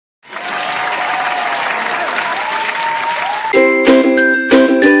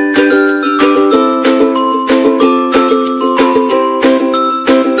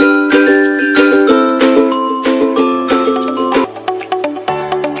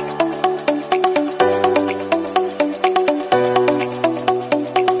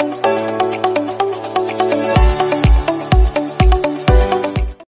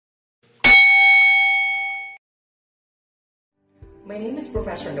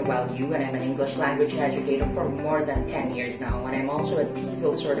Noel and I'm an English language educator for more than 10 years now, and I'm also a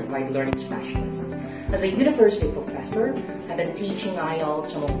TESOL certified learning specialist. As a university professor, I've been teaching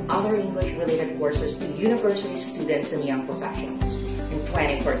IELTS among other English-related courses to university students and young professionals. In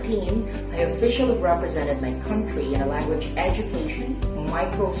 2014, I officially represented my country in a language education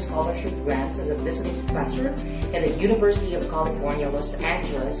micro-scholarship grant as a visiting professor at the University of California, Los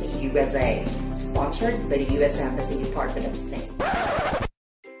Angeles, USA, sponsored by the U.S. Embassy Department of State.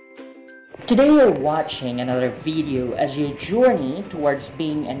 Today you're watching another video as you journey towards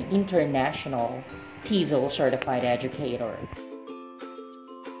being an international TESOL certified educator.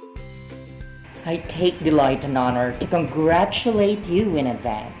 I take delight and honor to congratulate you in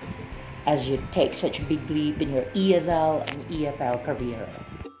advance as you take such a big leap in your ESL and EFL career.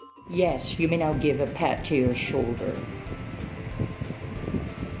 Yes, you may now give a pat to your shoulder.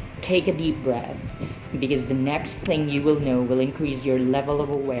 Take a deep breath, because the next thing you will know will increase your level of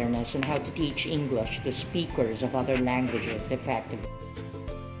awareness on how to teach English to speakers of other languages effectively.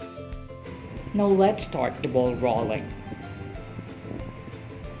 Now let's start the ball rolling.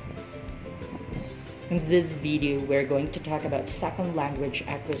 In this video, we're going to talk about second language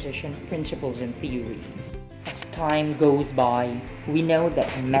acquisition principles and theories. As time goes by, we know that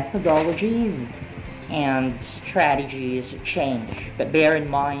methodologies and strategies change, but bear in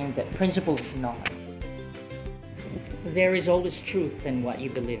mind that principles do not. There is always truth in what you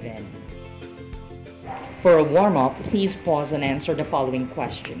believe in. For a warm-up, please pause and answer the following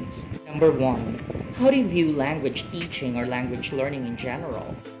questions. Number 1. How do you view language teaching or language learning in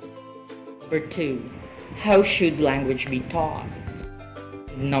general? Number 2. How should language be taught?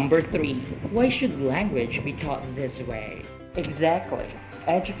 Number 3. Why should language be taught this way? Exactly.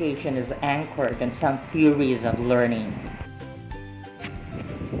 Education is anchored in some theories of learning.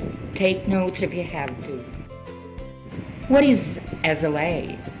 Take notes if you have to. What is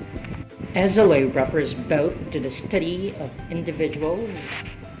SLA? SLA refers both to the study of individuals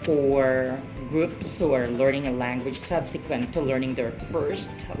or groups who are learning a language subsequent to learning their first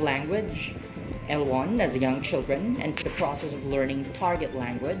language, L1 as young children, and to the process of learning target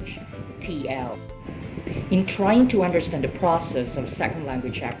language, TL. In trying to understand the process of second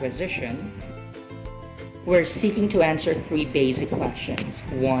language acquisition, we're seeking to answer 3 basic questions.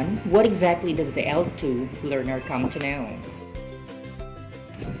 1. What exactly does the L2 learner come to know?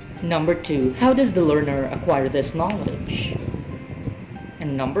 Number 2. How does the learner acquire this knowledge?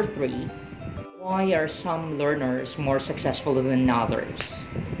 And number 3. Why are some learners more successful than others?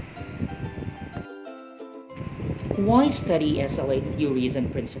 Why study SLA theories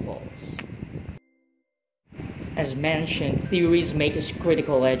and principles? As mentioned, theories make us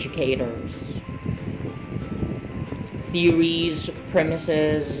critical educators. Theories,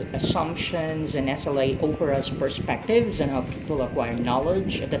 premises, assumptions, and SLA offer us perspectives on how people acquire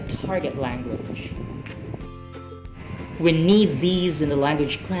knowledge of the target language. We need these in the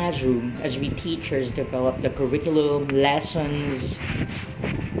language classroom as we teachers develop the curriculum, lessons,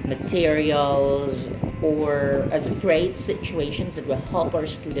 materials, or as we create situations that will help our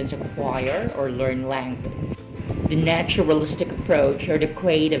students acquire or learn language. The naturalistic approach or the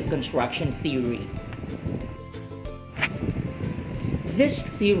creative construction theory. This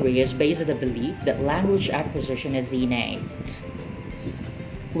theory is based on the belief that language acquisition is innate.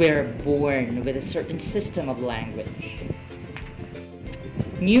 We are born with a certain system of language.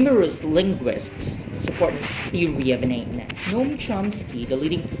 Numerous linguists support this theory of innateness. Noam Chomsky, the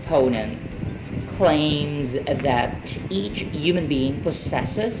leading proponent, claims that each human being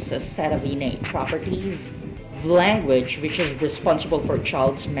possesses a set of innate properties of language which is responsible for a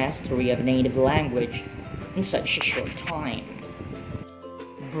child's mastery of native language in such a short time.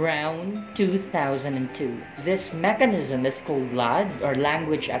 Brown, 2002. This mechanism is called LAD, or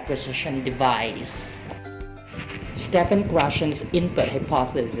Language Acquisition Device. Stephen Krashen's input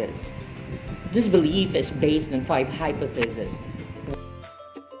hypothesis. This belief is based on 5 hypotheses.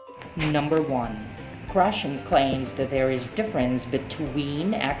 Number 1. Krashen claims that there is difference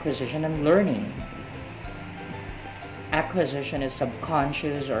between acquisition and learning. Acquisition is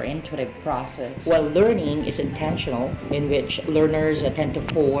subconscious or intuitive process, while learning is intentional, in which learners tend to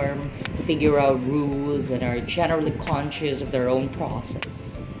form, figure out rules, and are generally conscious of their own process.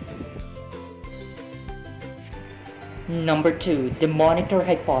 Number 2, the monitor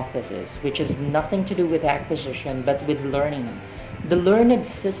hypothesis, which has nothing to do with acquisition but with learning. The learned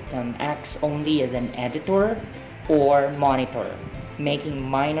system acts only as an editor or monitor, making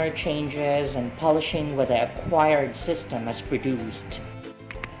minor changes and polishing what the acquired system has produced.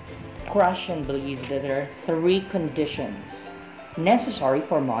 Krashen believes that there are 3 conditions necessary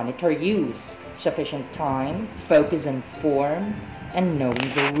for monitor use: sufficient time, focus, and form, and knowing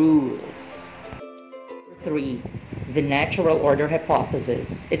the rules. 3. The natural order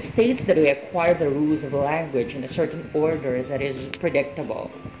hypothesis. It states that we acquire the rules of language in a certain order that is predictable.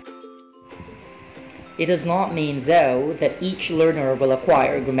 It does not mean, though, that each learner will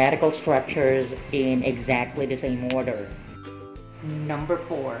acquire grammatical structures in exactly the same order. Number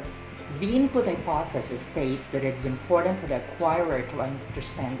 4. The input hypothesis states that it is important for the acquirer to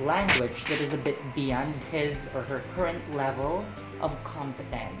understand language that is a bit beyond his or her current level of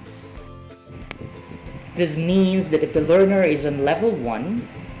competence. This means that if the learner is on level 1,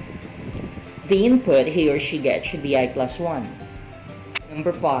 the input he or she gets should be I+1.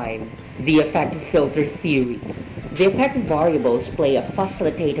 Number 5. The affective filter theory. The affective variables play a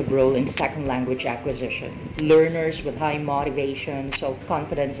facilitative role in second language acquisition. Learners with high motivation,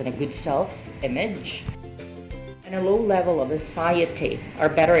 self-confidence, and a good self-image, and a low level of anxiety are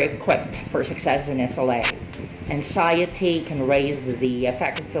better equipped for success in SLA. Anxiety can raise the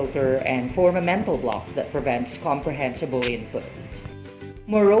affective filter and form a mental block that prevents comprehensible input.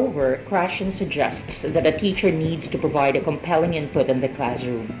 Moreover, Krashen suggests that a teacher needs to provide a compelling input in the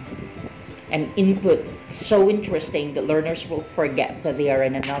classroom. An input so interesting that learners will forget that they are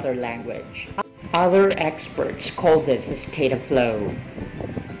in another language. Other experts call this a state of flow.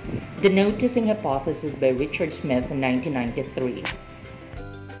 The noticing hypothesis by Richard Smith in 1993.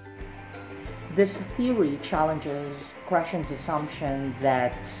 This theory challenges Krashen's assumption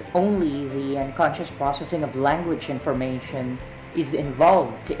that only the unconscious processing of language information is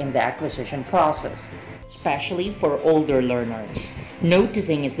involved in the acquisition process, especially for older learners.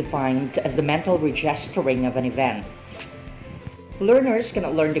 Noticing is defined as the mental registering of an event. Learners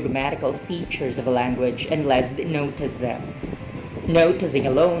cannot learn the grammatical features of a language unless they notice them. Noticing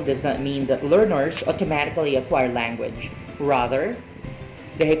alone does not mean that learners automatically acquire language. Rather,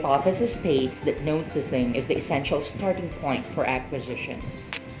 the hypothesis states that noticing is the essential starting point for acquisition.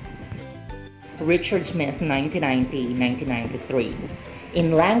 Richard Smith, 1990-1993.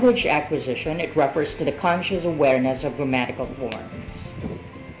 In language acquisition, it refers to the conscious awareness of grammatical forms.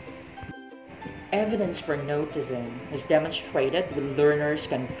 Evidence for noticing is demonstrated when learners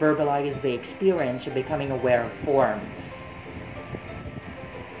can verbalize the experience of becoming aware of forms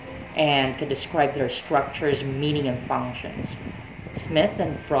and can describe their structures, meaning, and functions. Smith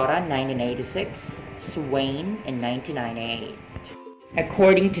and Froda, 1986, Swain in 1998.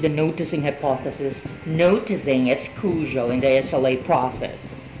 According to the noticing hypothesis, noticing is crucial in the SLA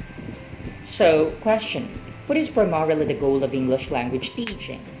process. So, question, what is primarily the goal of English language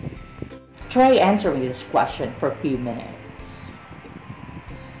teaching? Try answering this question for a few minutes.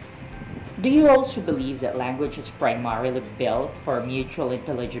 Do you also believe that language is primarily built for mutual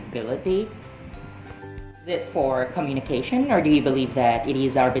intelligibility? Is it for communication, or do you believe that it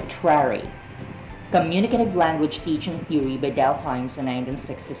is arbitrary? Communicative Language Teaching Theory by Delheims in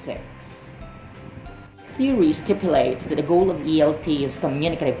 1966. Theory stipulates that the goal of ELT is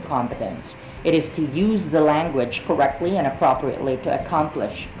communicative competence. It is to use the language correctly and appropriately to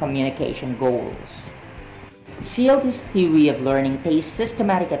accomplish communication goals. CLT's theory of learning pays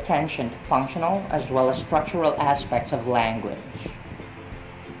systematic attention to functional as well as structural aspects of language.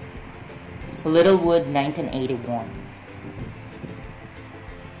 Littlewood, 1981.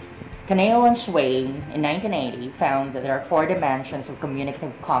 Noel and Swain in 1980 found that there are 4 dimensions of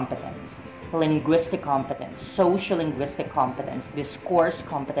communicative competence: linguistic competence, social-linguistic competence, discourse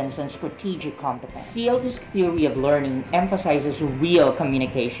competence, and strategic competence. CLT's theory of learning emphasizes real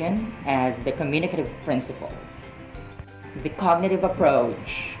communication as the communicative principle. The cognitive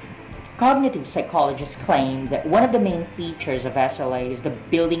approach. Cognitive psychologists claim that one of the main features of SLA is the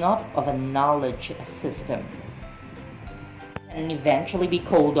building up of a knowledge system, and eventually be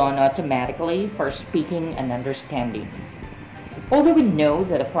called on automatically for speaking and understanding. Although we know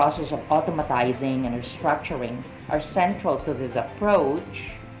that the process of automatizing and restructuring are central to this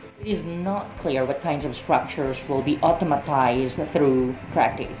approach, it is not clear what kinds of structures will be automatized through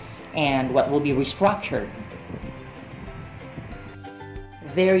practice and what will be restructured.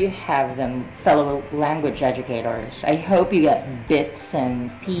 There you have them, fellow language educators. I hope you get bits and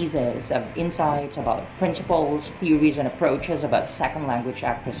pieces of insights about principles, theories, and approaches about second language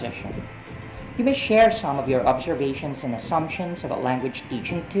acquisition. You may share some of your observations and assumptions about language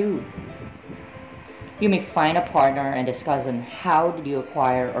teaching too. You may find a partner and discuss on how did you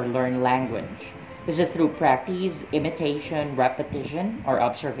acquire or learn language. Is it through practice, imitation, repetition, or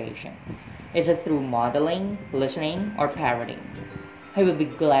observation? Is it through modeling, listening, or parroting? I would be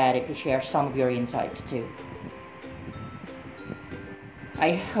glad if you share some of your insights too.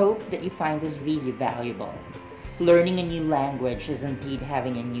 I hope that you find this video valuable. Learning a new language is indeed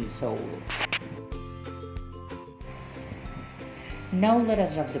having a new soul. Now let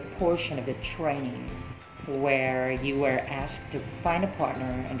us have the portion of the training where you were asked to find a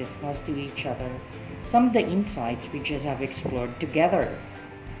partner and discuss to each other some of the insights we just have explored together.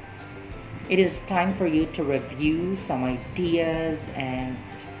 It is time for you to review some ideas and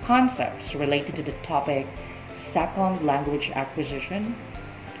concepts related to the topic second language acquisition,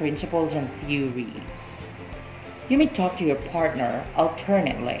 principles and theories. You may talk to your partner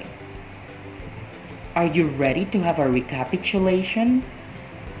alternately. Are you ready to have a recapitulation?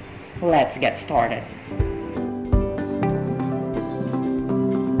 Let's get started.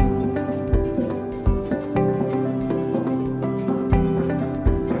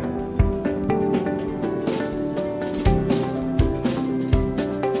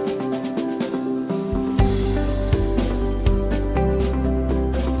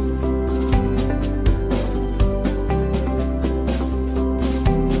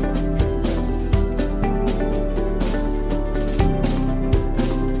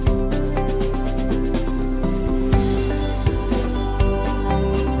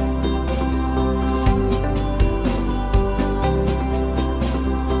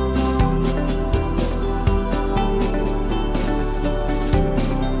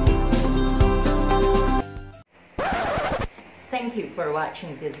 Thank you for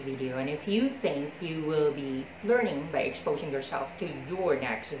watching this video, and if you think you will be learning by exposing yourself to your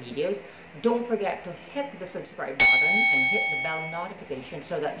next videos, don't forget to hit the subscribe button and hit the bell notification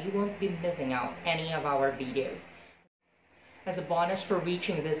so that you won't be missing out any of our videos. As a bonus for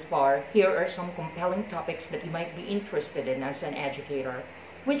reaching this far, here are some compelling topics that you might be interested in as an educator.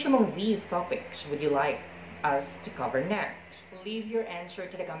 Which among these topics would you like us to cover next? Leave your answer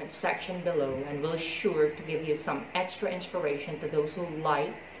to the comment section below and we'll sure to give you some extra inspiration to those who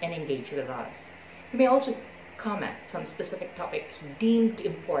like and engage with us. You may also comment some specific topics deemed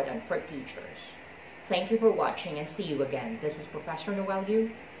important for teachers. Thank you for watching and see you again. This is Professor Noel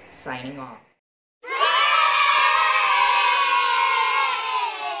signing off.